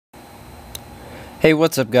Hey,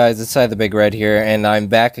 what's up guys, it's the Big Red here, and I'm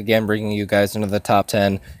back again bringing you guys into the top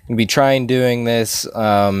 10. I'm going to be trying doing this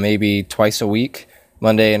maybe twice a week,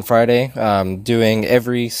 Monday and Friday, doing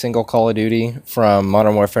every single Call of Duty from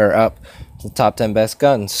Modern Warfare up to the top 10 best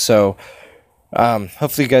guns. So,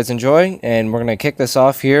 hopefully you guys enjoy, and we're going to kick this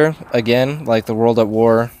off here, again, like the World at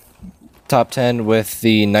War top 10 with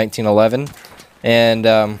the 1911. And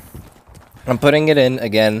I'm putting it in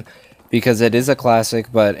again because it is a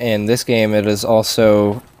classic, but in this game it is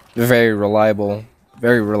also a very reliable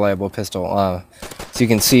pistol. So you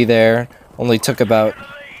can see there, only took about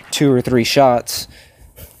 2 or 3 shots,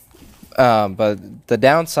 but the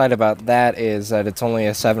downside about that is that it's only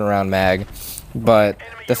a 7-round mag, but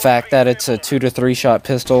the fact that it's a 2 to 3 shot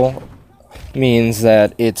pistol means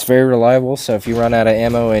that it's very reliable. So if you run out of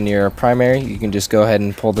ammo in your primary, you can just go ahead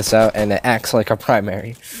and pull this out and it acts like a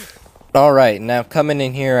primary. Alright, now coming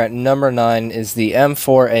in here at number 9 is the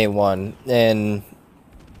M4A1, and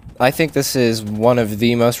I think this is one of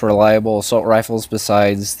the most reliable assault rifles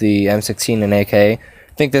besides the M16 and AK. I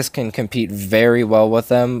think this can compete very well with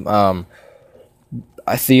them. The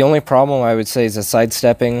only problem I would say is the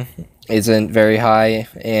sidestepping isn't very high,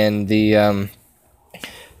 and the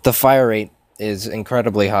fire rate is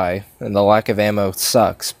incredibly high, and the lack of ammo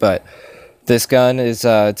sucks, but this gun is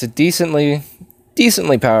it's a decently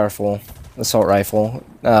powerful assault rifle.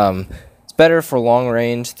 It's better for long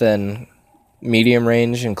range than medium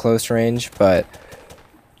range and close range, but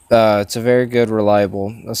it's a very good,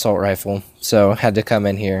 reliable assault rifle. So had to come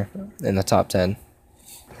in here in the top 10.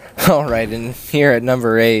 Alright, and here at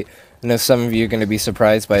number 8, I know some of you are going to be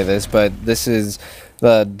surprised by this, but this is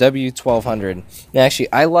the W1200. Now,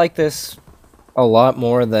 actually, I like this a lot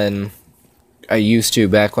more than I used to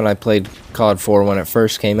back when I played COD 4 when it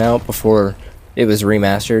first came out, before it was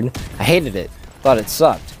remastered. I hated it. Thought it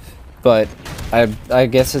sucked. But I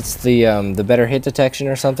guess it's the better hit detection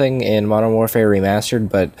or something in Modern Warfare Remastered,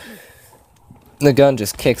 but the gun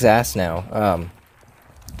just kicks ass now.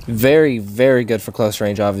 Very, very good for close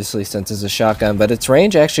range, obviously, since it's a shotgun, but its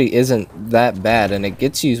range actually isn't that bad, and it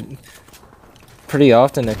gets you pretty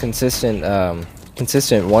often a consistent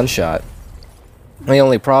one-shot. The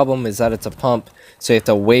only problem is that it's a pump, so you have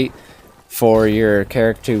to wait for your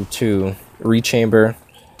character to rechamber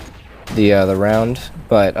the round,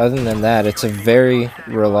 but other than that, it's a very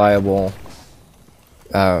reliable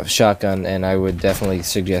shotgun, and I would definitely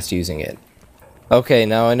suggest using it. Okay,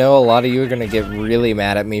 now I know a lot of you are going to get really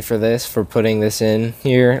mad at me for putting this in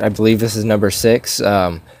here. I believe this is number 6,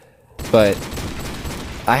 but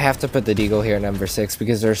I have to put the Deagle here at number 6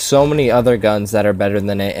 because there's so many other guns that are better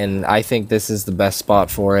than it, and I think this is the best spot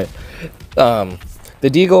for it. The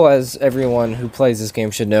Deagle, as everyone who plays this game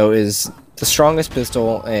should know, is the strongest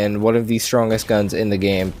pistol and one of the strongest guns in the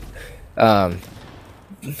game.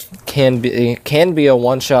 Can be a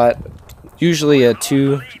one-shot, usually a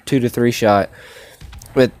 2 to 3 shot,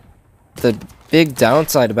 but the big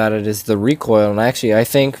downside about it is the recoil, and actually I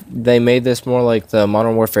think they made this more like the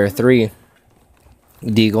Modern Warfare 3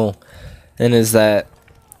 Deagle, and is that,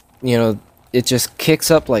 you know, it just kicks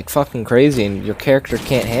up like fucking crazy and your character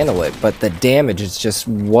can't handle it, but the damage is just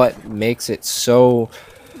what makes it so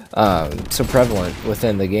prevalent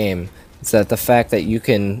within the game. It's that the fact that you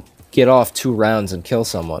can get off 2 rounds and kill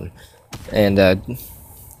someone, and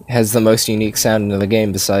has the most unique sound in the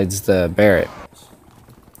game besides the Barrett.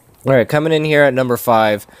 Alright, coming in here at number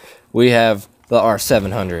 5, we have the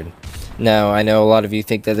R700. Now, I know a lot of you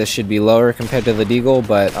think that this should be lower compared to the Deagle,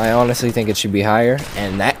 but I honestly think it should be higher,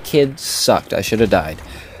 and that kid sucked. I should have died.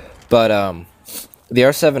 But the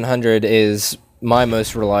R700 is my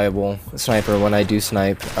most reliable sniper when I do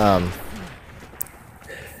snipe.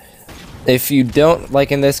 If you don't,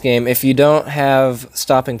 like in this game, if you don't have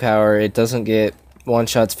stopping power, it doesn't get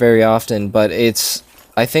one-shots very often, but I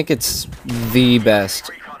think it's the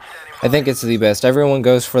best. I think it's the best. Everyone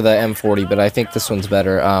goes for the M40, but I think this one's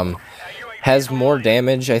better. Has more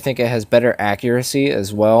damage. I think it has better accuracy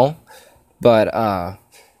as well. But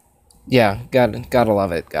yeah, gotta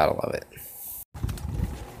love it. Gotta love it.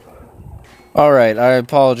 Alright, I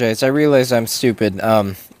apologize. I realize I'm stupid.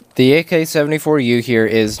 The AK-74U here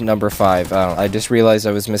is number 5. I just realized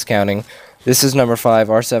I was miscounting. This is number 5,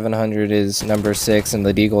 R700 is number 6, and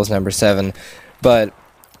the Deagle is number 7. But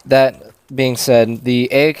that being said, the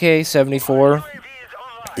AK-74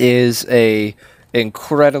 is a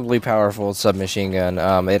incredibly powerful submachine gun.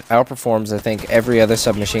 It outperforms, I think, every other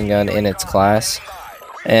submachine gun in its class,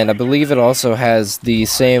 and I believe it also has the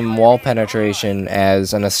same wall penetration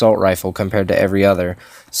as an assault rifle compared to every other.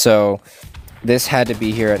 So this had to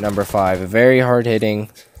be here at number 5. A very hard-hitting,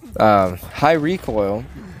 high recoil,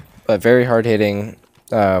 but very hard-hitting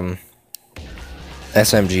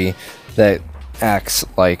SMG that acts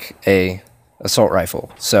like a assault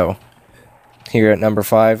rifle. So here at number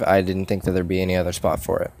 5, I didn't think that there'd be any other spot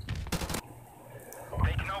for it.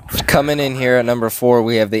 Coming in here at number 4,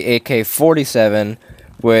 we have the AK-47,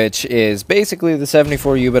 which is basically the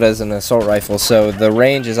 74U but as an assault rifle. So the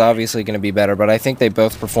range is obviously going to be better, but I think they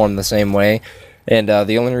both perform the same way. And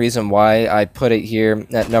the only reason why I put it here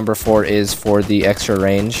at number 4 is for the extra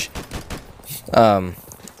range.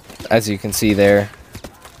 As you can see there,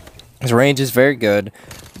 his range is very good.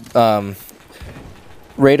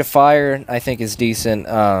 Rate of fire, I think, is decent.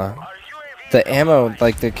 The ammo,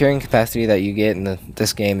 like the carrying capacity that you get in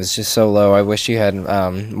this game is just so low. I wish you had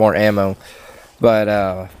more ammo.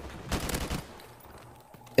 But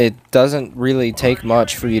it doesn't really take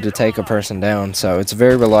much for you to take a person down. So it's a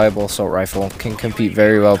very reliable assault rifle. Can compete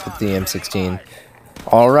very well with the M16.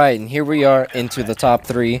 Alright, and here we are into the top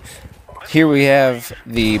 3. Here we have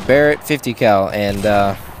the Barrett 50 cal,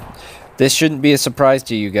 and this shouldn't be a surprise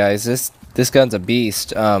to you guys. This gun's a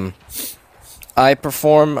beast. I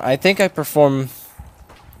think I perform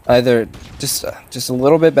either just a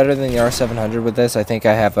little bit better than the R700 with this. I think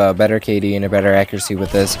I have a better KD and a better accuracy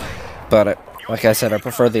with this, but like I said, I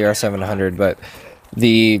prefer the R700. But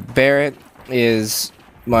the Barrett is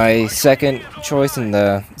my second choice and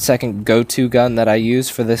the second go-to gun that I use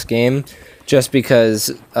for this game, just because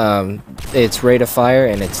its rate of fire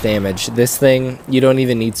and its damage. This thing, you don't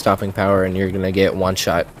even need stopping power, and you're gonna get one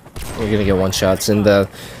shot. You're gonna get one shots, and the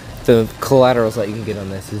collaterals that you can get on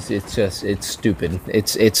this is it's stupid.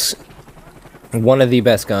 It's one of the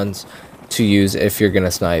best guns to use if you're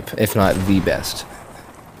gonna snipe, if not the best.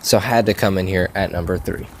 So had to come in here at number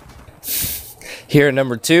 3. Here at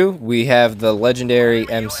number 2, we have the legendary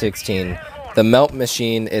M16, the melt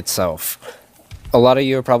machine itself. A lot of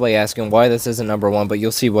you are probably asking why this isn't number 1, but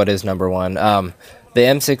you'll see what is number 1. The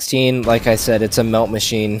M16, like I said, it's a melt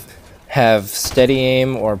machine. Have steady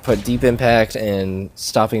aim or put deep impact and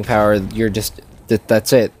stopping power. You're just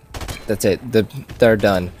that's it. They're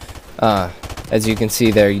done. As you can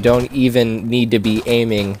see there, you don't even need to be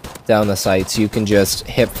aiming down the sights. You can just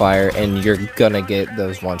hip fire and you're gonna get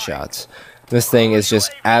those one shots. This thing is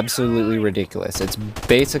just absolutely ridiculous. It's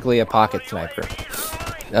basically a pocket sniper.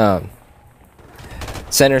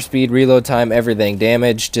 Center speed, reload time, everything.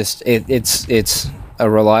 Damage, just it's a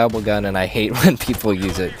reliable gun, and I hate when people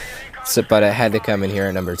use it. So, but it had to come in here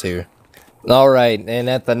at number 2. Alright, and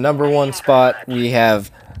at the number 1 spot, we have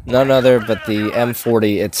none other but the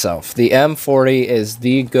M40 itself. The M40 is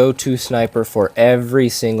the go-to sniper for every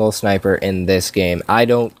single sniper in this game. I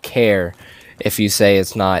don't care if you say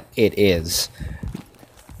it's not, it is.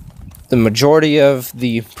 The majority of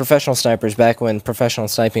the professional snipers, back when professional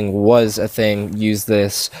sniping was a thing, use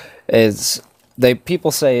this. People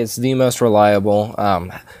say it's the most reliable.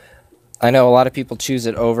 I know a lot of people choose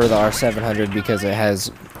it over the R700 because it has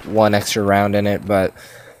one extra round in it, but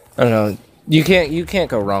I don't know. You can't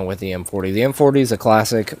go wrong with the M40. The M40 is a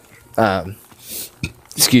classic.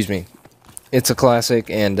 Excuse me. It's a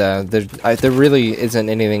classic, and there really isn't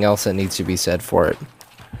anything else that needs to be said for it.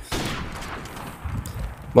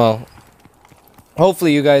 Well,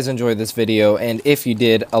 hopefully you guys enjoyed this video, and if you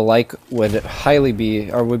did, a like would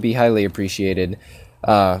be highly appreciated.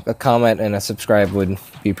 A comment and a subscribe would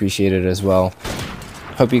be appreciated as well.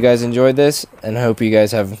 Hope you guys enjoyed this, and hope you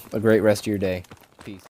guys have a great rest of your day. Peace.